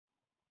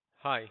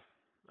Hi,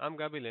 I'm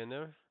Gabi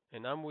Lehner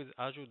and I'm with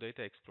Azure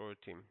Data Explorer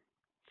team.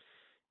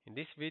 In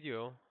this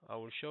video, I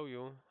will show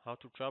you how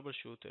to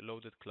troubleshoot a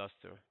loaded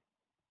cluster.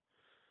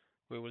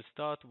 We will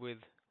start with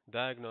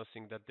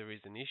diagnosing that there is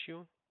an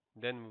issue,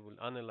 then we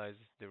will analyze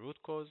the root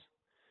cause,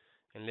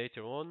 and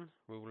later on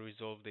we will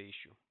resolve the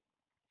issue.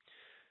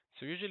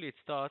 So usually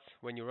it starts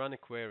when you run a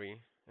query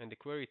and the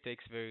query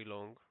takes very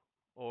long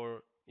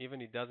or even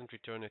it doesn't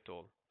return at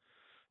all.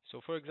 So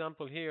for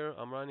example here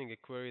I'm running a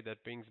query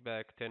that brings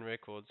back 10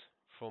 records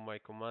from my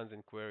commands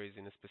and queries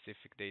in a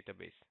specific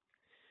database.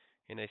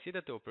 And I see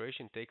that the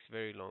operation takes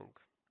very long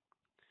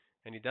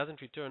and it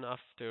doesn't return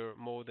after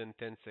more than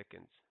 10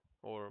 seconds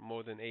or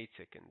more than 8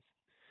 seconds.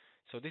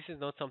 So this is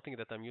not something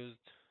that I'm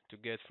used to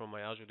get from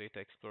my Azure Data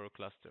Explorer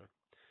cluster.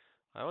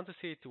 I want to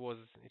see if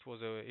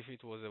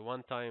it was a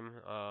one-time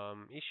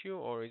issue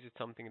or is it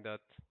something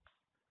that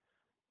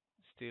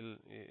still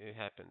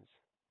happens.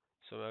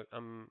 So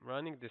I'm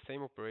running the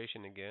same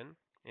operation again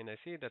and I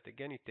see that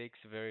again it takes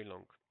very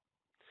long.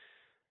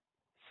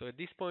 So at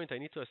this point, I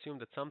need to assume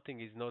that something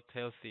is not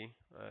healthy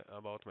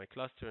about my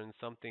cluster and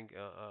something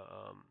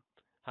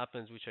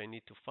happens which I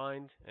need to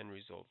find and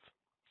resolve.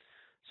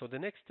 So the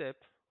next step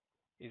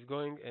is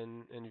going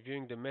and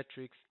viewing the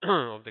metrics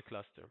of the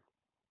cluster.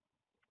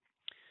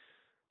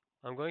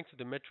 I'm going to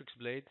the metrics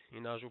blade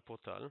in Azure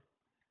Portal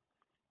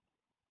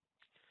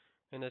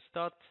and I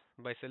start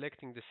by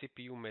selecting the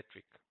CPU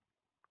metric.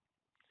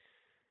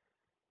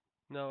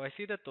 Now I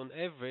see that on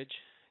average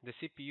the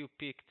CPU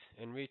peaked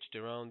and reached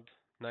around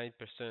 9%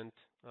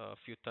 a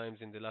few times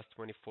in the last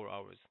 24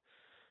 hours.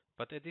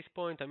 But at this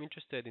point, I'm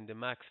interested in the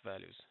max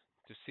values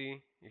to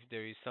see if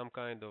there is some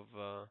kind of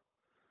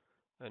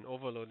an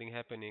overloading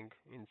happening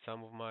in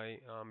some of my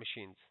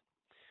machines.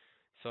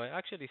 So I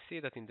actually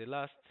see that in the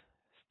last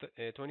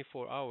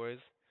 24 hours,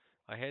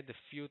 I had a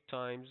few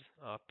times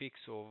peaks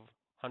of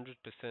 100%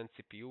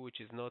 CPU, which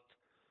is not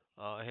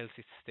a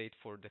healthy state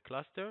for the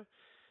cluster.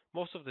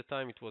 Most of the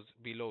time it was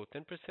below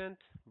 10%,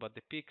 but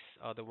the peaks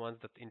are the ones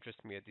that interest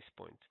me at this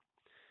point.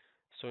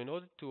 So in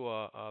order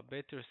to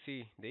better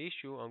see the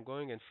issue, I'm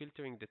going and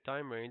filtering the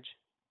time range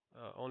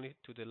only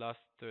to the last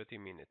 30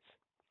 minutes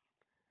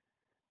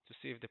to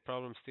see if the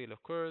problem still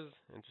occurs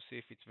and to see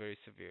if it's very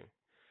severe.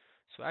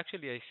 So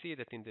actually I see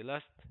that in the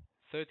last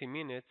 30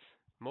 minutes,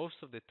 most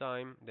of the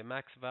time the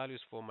max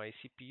values for my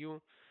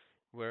CPU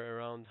were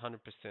around 100%,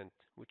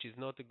 which is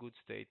not a good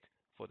state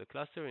for the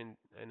cluster and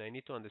I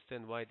need to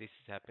understand why this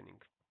is happening.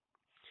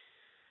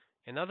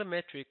 Another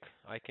metric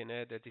I can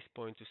add at this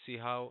point to see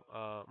how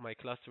my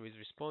cluster is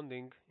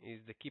responding is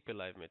the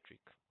Keepalive metric.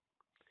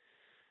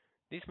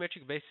 This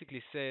metric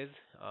basically says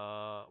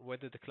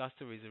whether the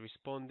cluster is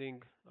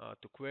responding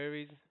to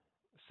queries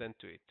sent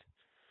to it.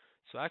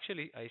 So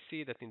actually I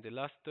see that in the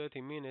last 30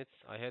 minutes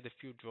I had a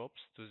few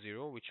drops to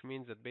zero, which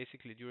means that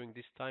basically during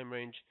this time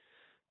range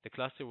the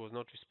cluster was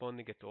not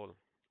responding at all,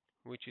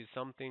 which is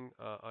something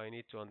I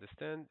need to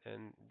understand,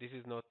 and this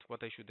is not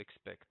what I should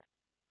expect.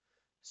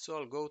 So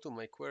I'll go to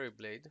my query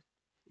blade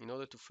in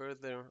order to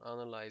further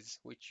analyze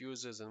which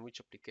users and which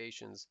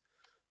applications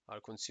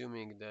are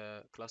consuming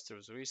the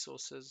cluster's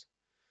resources.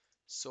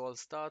 So I'll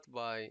start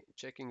by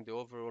checking the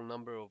overall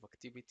number of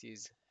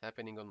activities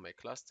happening on my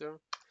cluster.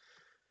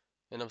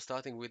 And I'm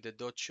starting with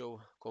the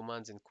 .show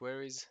commands and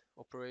queries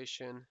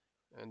operation.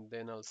 And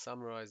then I'll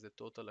summarize the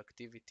total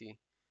activity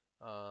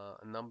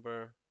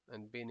number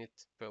and bin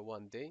it per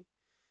 1 day.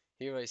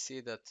 Here I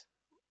see that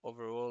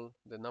overall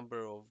the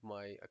number of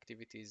my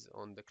activities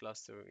on the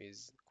cluster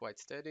is quite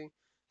steady,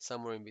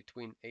 somewhere in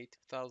between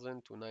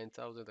 8,000 to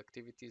 9,000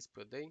 activities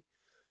per day.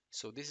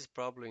 So this is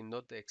probably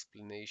not the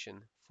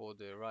explanation for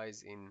the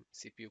rise in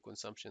CPU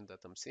consumption that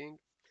I'm seeing.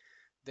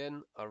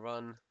 Then I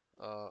run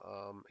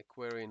a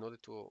query in order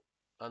to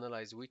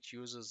analyze which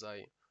users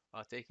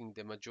are taking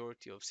the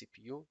majority of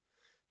CPU.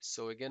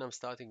 So again, I'm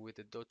starting with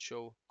the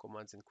 .show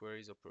commands and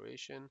queries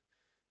operation,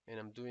 and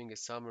I'm doing a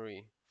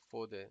summary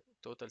for the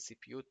total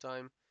CPU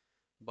time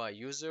by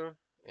user,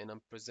 and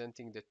I'm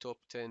presenting the top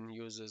 10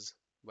 users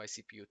by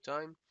CPU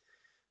time.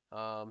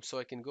 So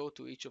I can go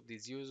to each of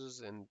these users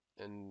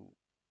and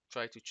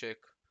try to check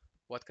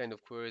what kind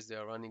of queries they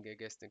are running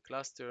against the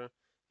cluster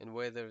and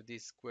whether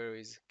these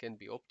queries can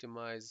be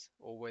optimized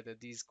or whether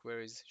these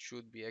queries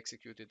should be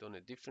executed on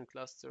a different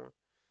cluster.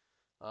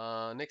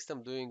 Next,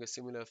 I'm doing a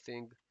similar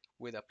thing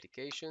with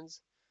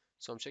applications.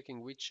 So I'm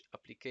checking which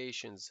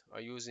applications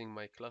are using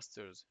my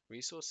cluster's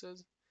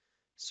resources.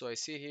 So I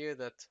see here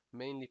that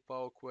mainly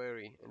Power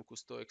Query and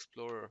Custo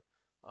Explorer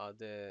are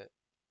the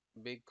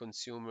big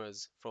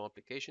consumers from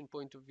application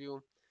point of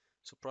view.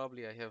 So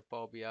probably I have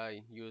Power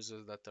BI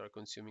users that are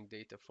consuming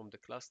data from the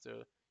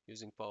cluster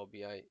using Power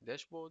BI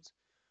dashboards,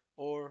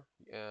 or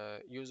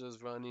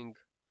users running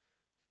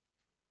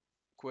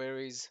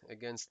queries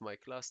against my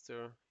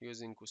cluster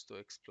using Custo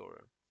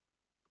Explorer.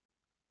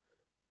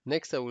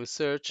 Next, I will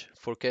search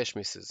for cache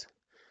misses.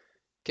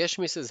 Cache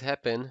misses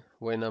happen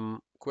when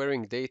I'm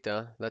querying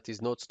data that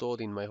is not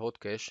stored in my hot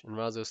cache and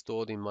rather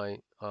stored in my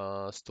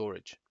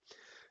storage.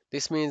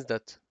 This means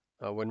that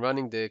when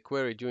running the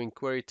query during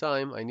query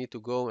time, I need to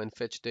go and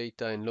fetch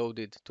data and load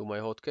it to my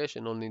hot cache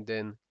and only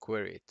then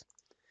query it.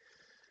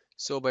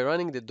 So by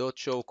running the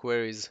 .show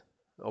queries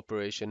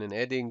operation and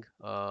adding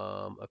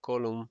a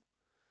column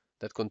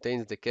that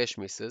contains the cache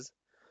misses,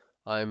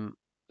 I'm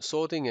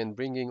sorting and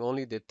bringing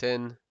only the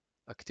 10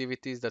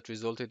 activities that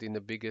resulted in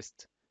the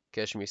biggest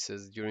cache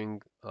misses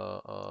during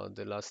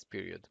the last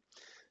period.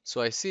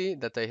 So I see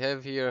that I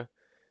have here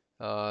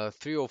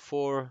 3 or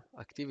 4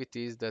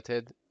 activities that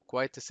had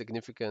quite a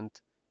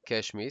significant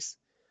cache miss.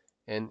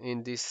 And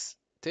in this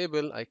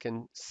table, I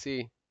can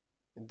see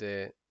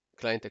the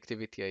client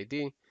activity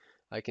ID.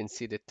 I can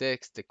see the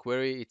text, the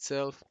query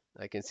itself.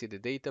 I can see the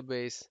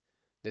database,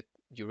 the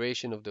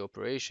duration of the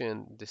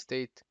operation, the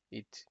state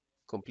it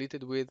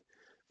completed with.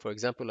 For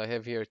example, I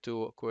have here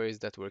 2 queries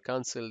that were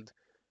canceled,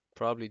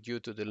 probably due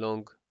to the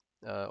long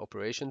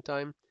operation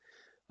time.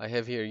 I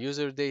have here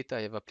user data,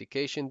 I have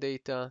application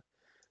data,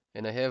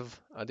 and I have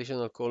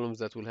additional columns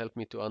that will help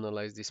me to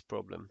analyze this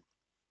problem.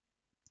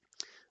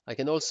 I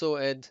can also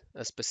add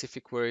a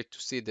specific query to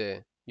see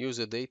the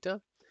user data.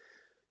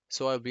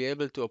 So I'll be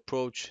able to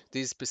approach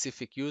these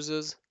specific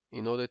users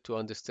in order to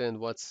understand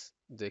what's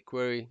the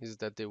queries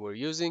that they were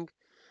using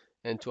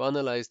and to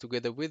analyze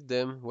together with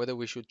them whether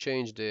we should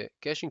change the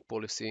caching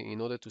policy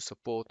in order to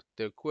support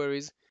their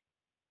queries.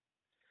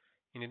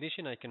 In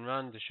addition, I can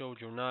run the show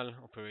journal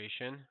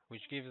operation,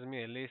 which gives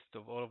me a list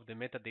of all of the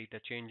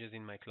metadata changes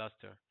in my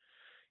cluster.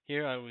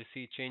 Here I will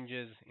see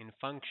changes in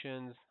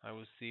functions, I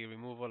will see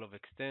removal of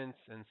extents,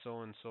 and so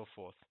on and so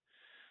forth.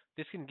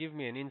 This can give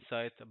me an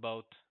insight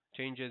about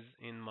changes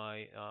in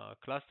my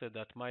cluster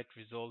that might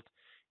result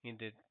in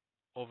the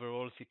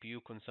overall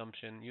CPU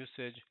consumption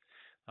usage.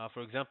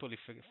 For example, if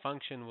a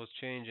function was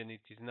changed and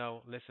it is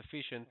now less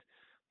efficient,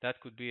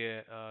 that could be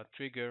a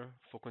trigger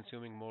for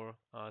consuming more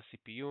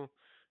CPU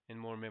and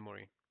more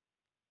memory.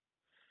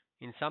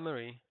 In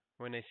summary,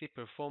 when I see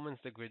performance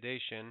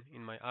degradation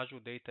in my Azure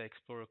Data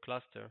Explorer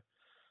cluster,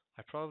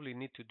 I probably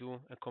need to do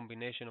a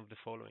combination of the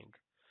following.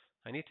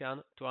 I need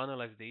to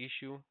analyze the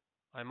issue.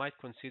 I might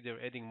consider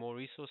adding more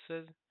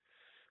resources,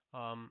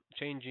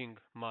 changing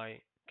my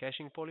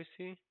caching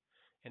policy,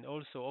 and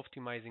also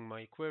optimizing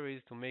my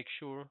queries to make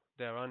sure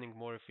they are running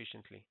more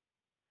efficiently.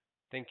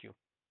 Thank you.